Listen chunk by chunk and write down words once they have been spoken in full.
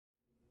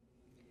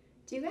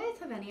Do you guys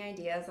have any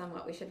ideas on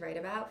what we should write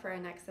about for our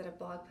next set of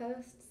blog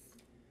posts?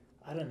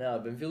 I don't know.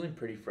 I've been feeling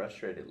pretty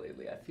frustrated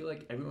lately. I feel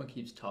like everyone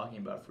keeps talking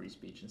about free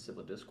speech and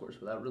civil discourse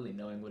without really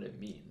knowing what it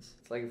means.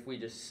 It's like if we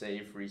just say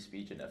free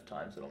speech enough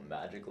times, it'll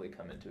magically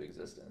come into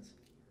existence.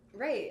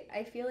 Right.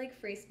 I feel like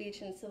free speech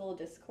and civil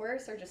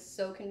discourse are just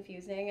so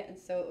confusing and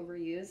so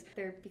overused.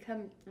 They've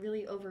become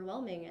really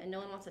overwhelming and no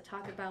one wants to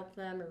talk about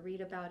them or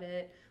read about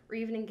it or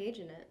even engage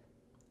in it.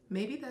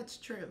 Maybe that's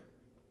true,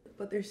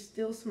 but there's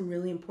still some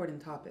really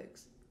important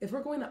topics. If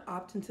we're going to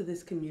opt into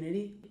this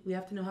community, we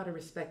have to know how to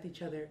respect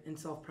each other and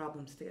solve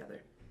problems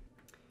together.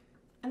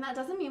 And that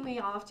doesn't mean we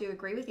all have to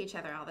agree with each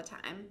other all the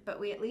time, but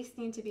we at least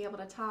need to be able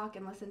to talk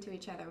and listen to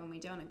each other when we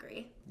don't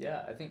agree.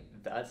 Yeah, I think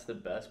that's the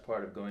best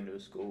part of going to a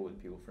school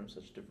with people from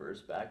such diverse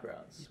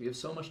backgrounds. We have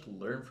so much to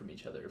learn from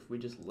each other if we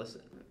just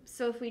listen.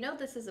 So if we know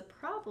this is a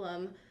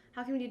problem,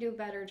 how can we do a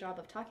better job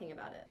of talking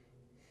about it?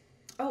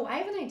 Oh, I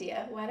have an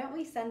idea. Why don't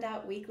we send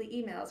out weekly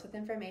emails with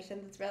information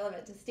that's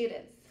relevant to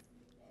students?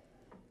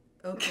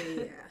 Okay,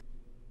 yeah.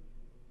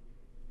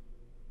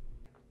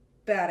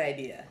 Bad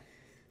idea.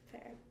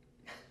 Fair.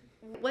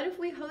 What if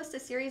we host a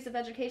series of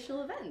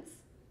educational events?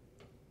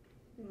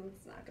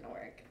 It's not gonna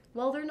work.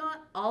 Well, they're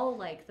not all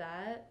like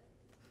that.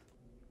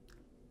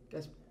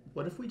 Guys,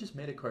 what if we just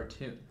made a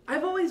cartoon?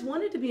 I've always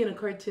wanted to be in a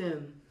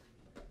cartoon.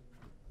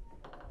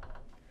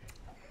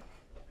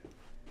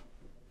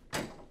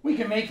 We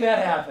can make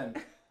that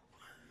happen.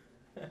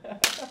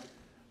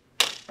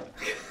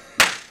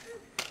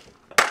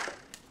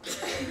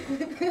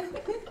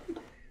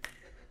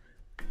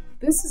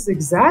 This is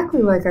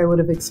exactly like I would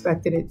have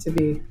expected it to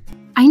be.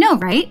 I know,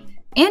 right?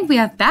 And we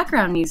have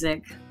background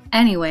music.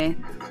 Anyway,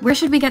 where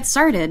should we get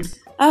started?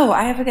 Oh,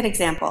 I have a good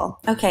example.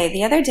 Okay,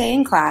 the other day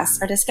in class,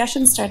 our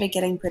discussion started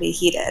getting pretty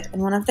heated,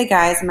 and one of the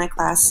guys in my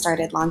class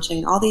started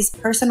launching all these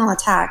personal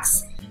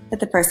attacks at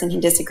the person he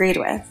disagreed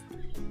with.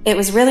 It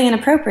was really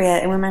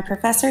inappropriate, and when my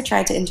professor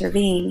tried to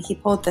intervene, he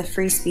pulled the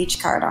free speech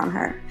card on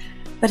her.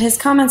 But his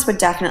comments would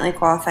definitely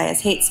qualify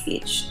as hate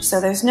speech, so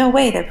there's no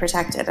way they're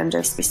protected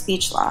under free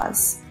speech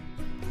laws.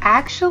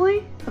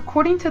 Actually,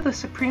 according to the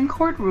Supreme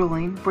Court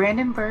ruling,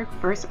 Brandenburg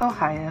v.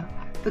 Ohio,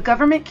 the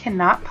government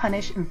cannot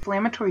punish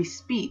inflammatory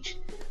speech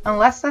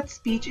unless that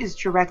speech is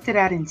directed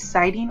at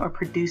inciting or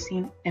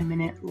producing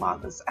imminent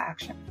lawless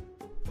action.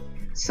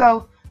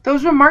 So,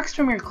 those remarks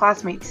from your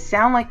classmates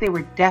sound like they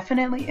were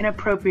definitely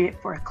inappropriate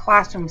for a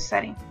classroom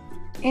setting,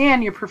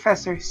 and your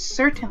professor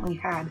certainly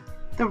had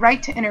the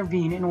right to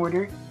intervene in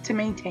order to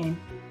maintain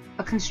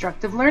a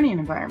constructive learning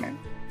environment.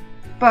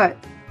 But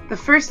the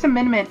First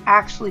Amendment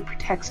actually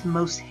protects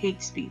most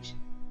hate speech,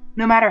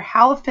 no matter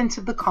how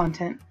offensive the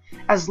content,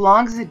 as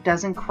long as it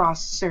doesn't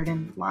cross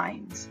certain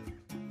lines.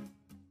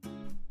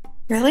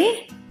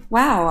 Really?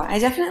 Wow, I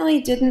definitely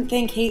didn't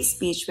think hate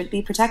speech would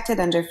be protected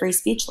under free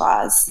speech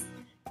laws.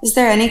 Is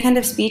there any kind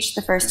of speech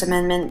the First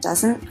Amendment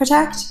doesn't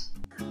protect?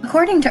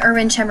 According to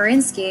Erwin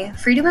Chemerinsky,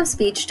 freedom of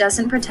speech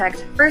doesn't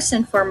protect, first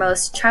and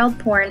foremost, child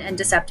porn and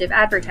deceptive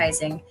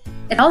advertising.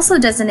 It also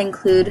doesn't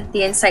include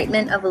the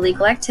incitement of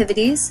illegal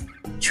activities,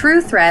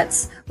 true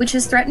threats, which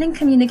is threatening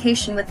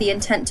communication with the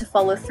intent to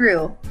follow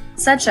through,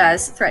 such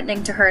as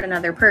threatening to hurt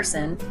another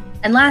person,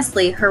 and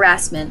lastly,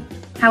 harassment.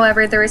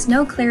 However, there is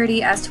no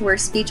clarity as to where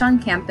speech on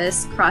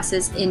campus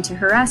crosses into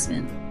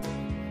harassment.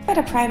 At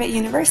a private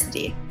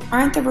university,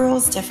 aren't the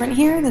rules different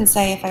here than,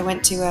 say, if I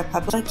went to a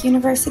public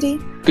university?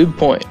 Good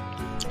point.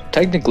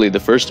 Technically, the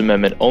First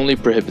Amendment only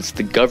prohibits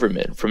the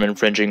government from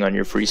infringing on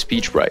your free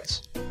speech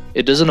rights.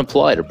 It doesn't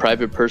apply to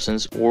private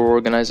persons or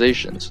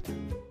organizations.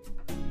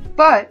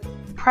 But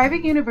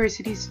private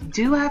universities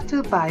do have to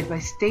abide by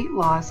state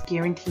laws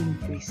guaranteeing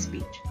free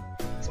speech.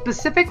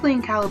 Specifically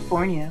in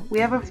California, we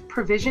have a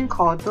provision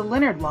called the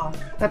Leonard Law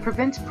that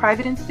prevents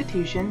private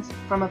institutions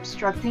from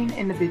obstructing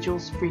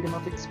individuals' freedom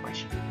of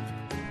expression.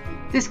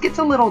 This gets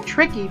a little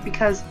tricky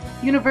because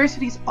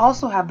universities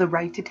also have the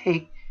right to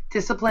take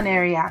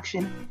disciplinary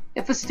action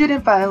if a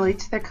student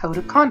violates their code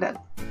of conduct.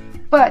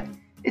 But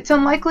it's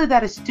unlikely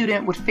that a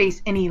student would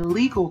face any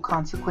legal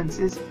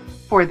consequences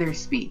for their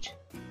speech,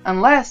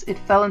 unless it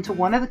fell into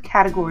one of the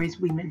categories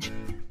we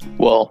mentioned.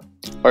 Well,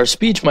 our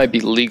speech might be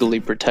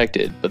legally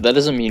protected, but that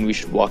doesn't mean we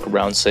should walk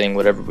around saying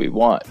whatever we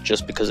want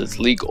just because it's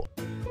legal.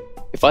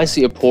 If I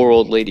see a poor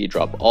old lady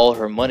drop all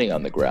her money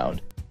on the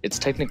ground, it's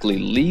technically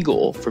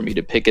legal for me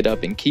to pick it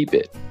up and keep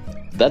it.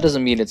 That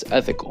doesn't mean it's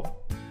ethical.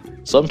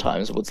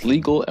 Sometimes what's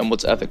legal and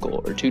what's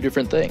ethical are two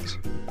different things.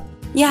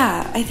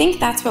 Yeah, I think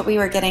that's what we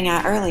were getting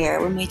at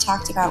earlier when we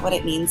talked about what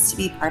it means to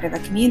be part of a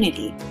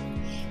community.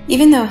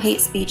 Even though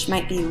hate speech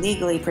might be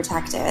legally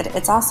protected,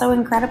 it's also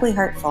incredibly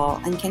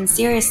hurtful and can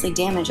seriously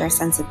damage our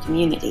sense of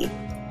community.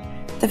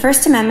 The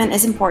First Amendment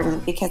is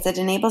important because it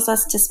enables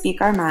us to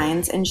speak our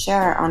minds and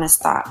share our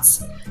honest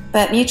thoughts.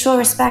 But mutual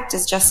respect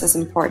is just as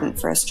important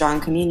for a strong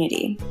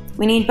community.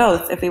 We need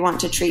both if we want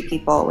to treat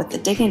people with the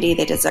dignity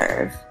they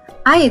deserve.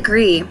 I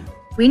agree.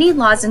 We need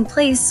laws in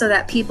place so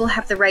that people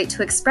have the right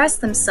to express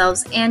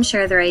themselves and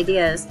share their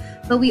ideas,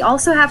 but we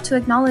also have to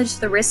acknowledge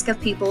the risk of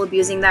people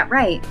abusing that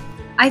right.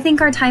 I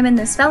think our time in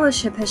this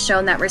fellowship has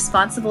shown that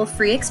responsible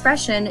free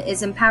expression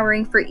is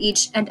empowering for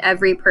each and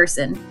every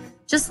person,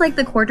 just like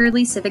the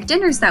quarterly civic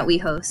dinners that we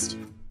host.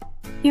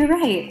 You're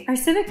right. Our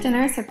civic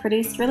dinners have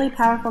produced really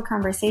powerful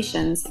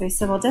conversations through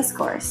civil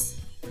discourse.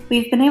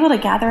 We've been able to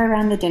gather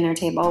around the dinner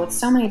table with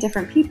so many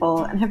different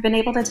people and have been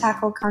able to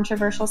tackle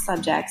controversial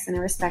subjects in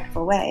a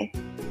respectful way.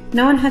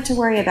 No one had to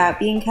worry about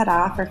being cut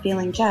off or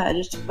feeling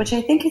judged, which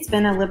I think has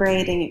been a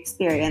liberating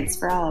experience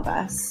for all of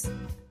us.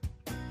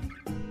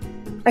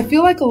 I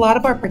feel like a lot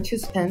of our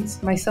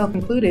participants, myself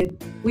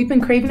included, we've been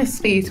craving a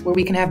space where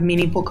we can have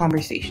meaningful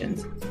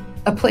conversations.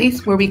 A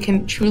place where we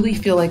can truly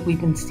feel like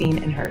we've been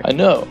seen and heard. I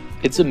know.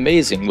 It's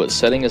amazing what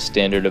setting a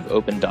standard of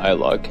open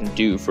dialogue can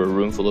do for a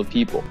room full of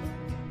people.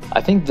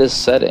 I think this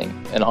setting,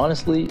 and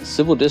honestly,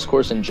 civil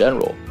discourse in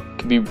general,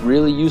 can be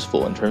really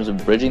useful in terms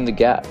of bridging the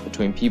gap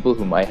between people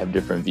who might have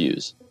different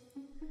views.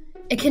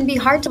 It can be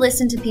hard to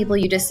listen to people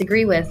you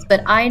disagree with,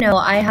 but I know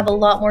I have a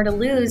lot more to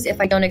lose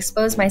if I don't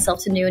expose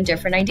myself to new and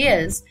different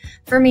ideas.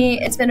 For me,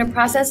 it's been a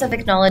process of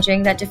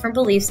acknowledging that different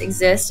beliefs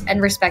exist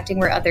and respecting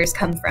where others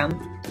come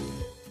from.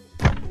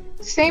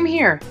 Same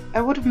here.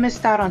 I would have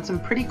missed out on some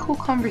pretty cool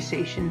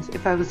conversations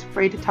if I was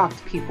afraid to talk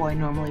to people I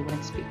normally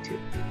wouldn't speak to.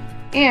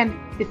 And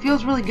it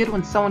feels really good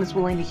when someone is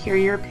willing to hear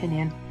your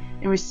opinion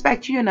and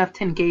respect you enough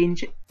to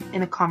engage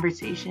in a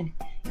conversation,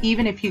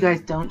 even if you guys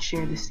don't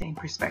share the same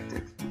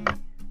perspective.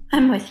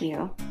 I'm with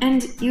you.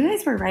 And you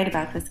guys were right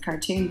about this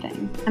cartoon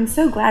thing. I'm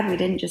so glad we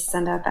didn't just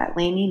send out that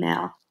lame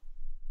email.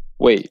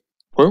 Wait,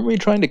 weren't we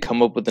trying to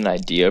come up with an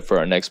idea for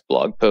our next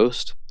blog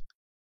post?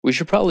 We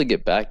should probably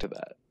get back to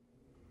that.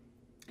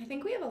 I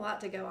think we have a lot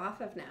to go off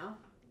of now.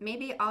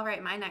 Maybe I'll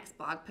write my next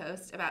blog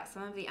post about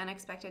some of the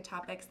unexpected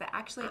topics that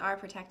actually are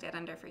protected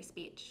under free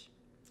speech.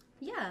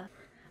 Yeah.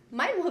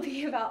 Mine will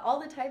be about all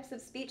the types of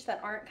speech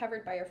that aren't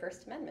covered by your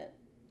First Amendment.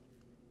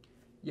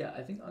 Yeah,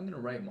 I think I'm going to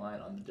write mine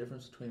on the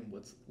difference between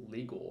what's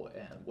legal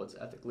and what's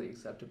ethically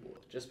acceptable.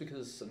 Just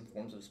because some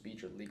forms of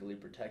speech are legally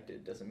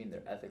protected doesn't mean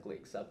they're ethically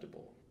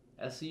acceptable.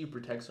 SCU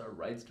protects our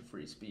rights to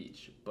free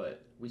speech,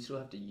 but we still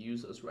have to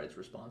use those rights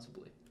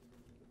responsibly.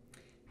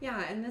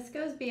 Yeah, and this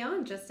goes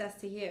beyond just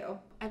SCU.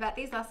 I bet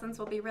these lessons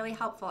will be really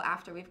helpful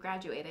after we've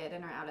graduated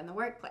and are out in the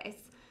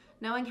workplace.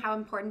 Knowing how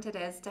important it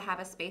is to have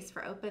a space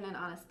for open and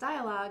honest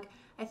dialogue,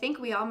 I think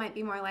we all might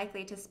be more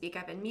likely to speak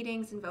up in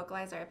meetings and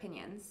vocalize our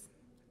opinions.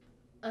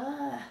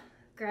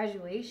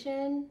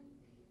 Graduation?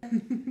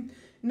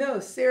 No,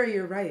 Sarah,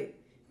 you're right.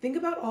 Think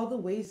about all the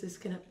ways this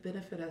can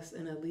benefit us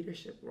in a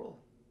leadership role.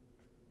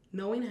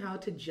 Knowing how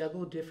to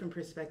juggle different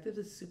perspectives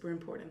is super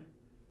important.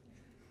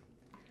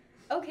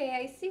 Okay,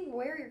 I see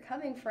where you're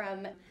coming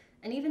from.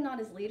 And even not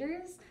as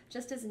leaders,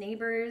 just as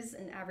neighbors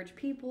and average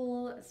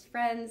people, as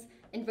friends,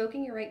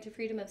 invoking your right to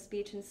freedom of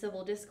speech and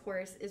civil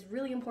discourse is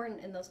really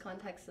important in those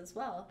contexts as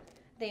well.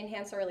 They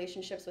enhance our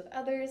relationships with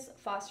others,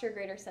 foster a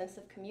greater sense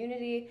of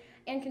community,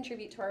 and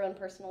contribute to our own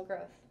personal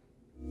growth.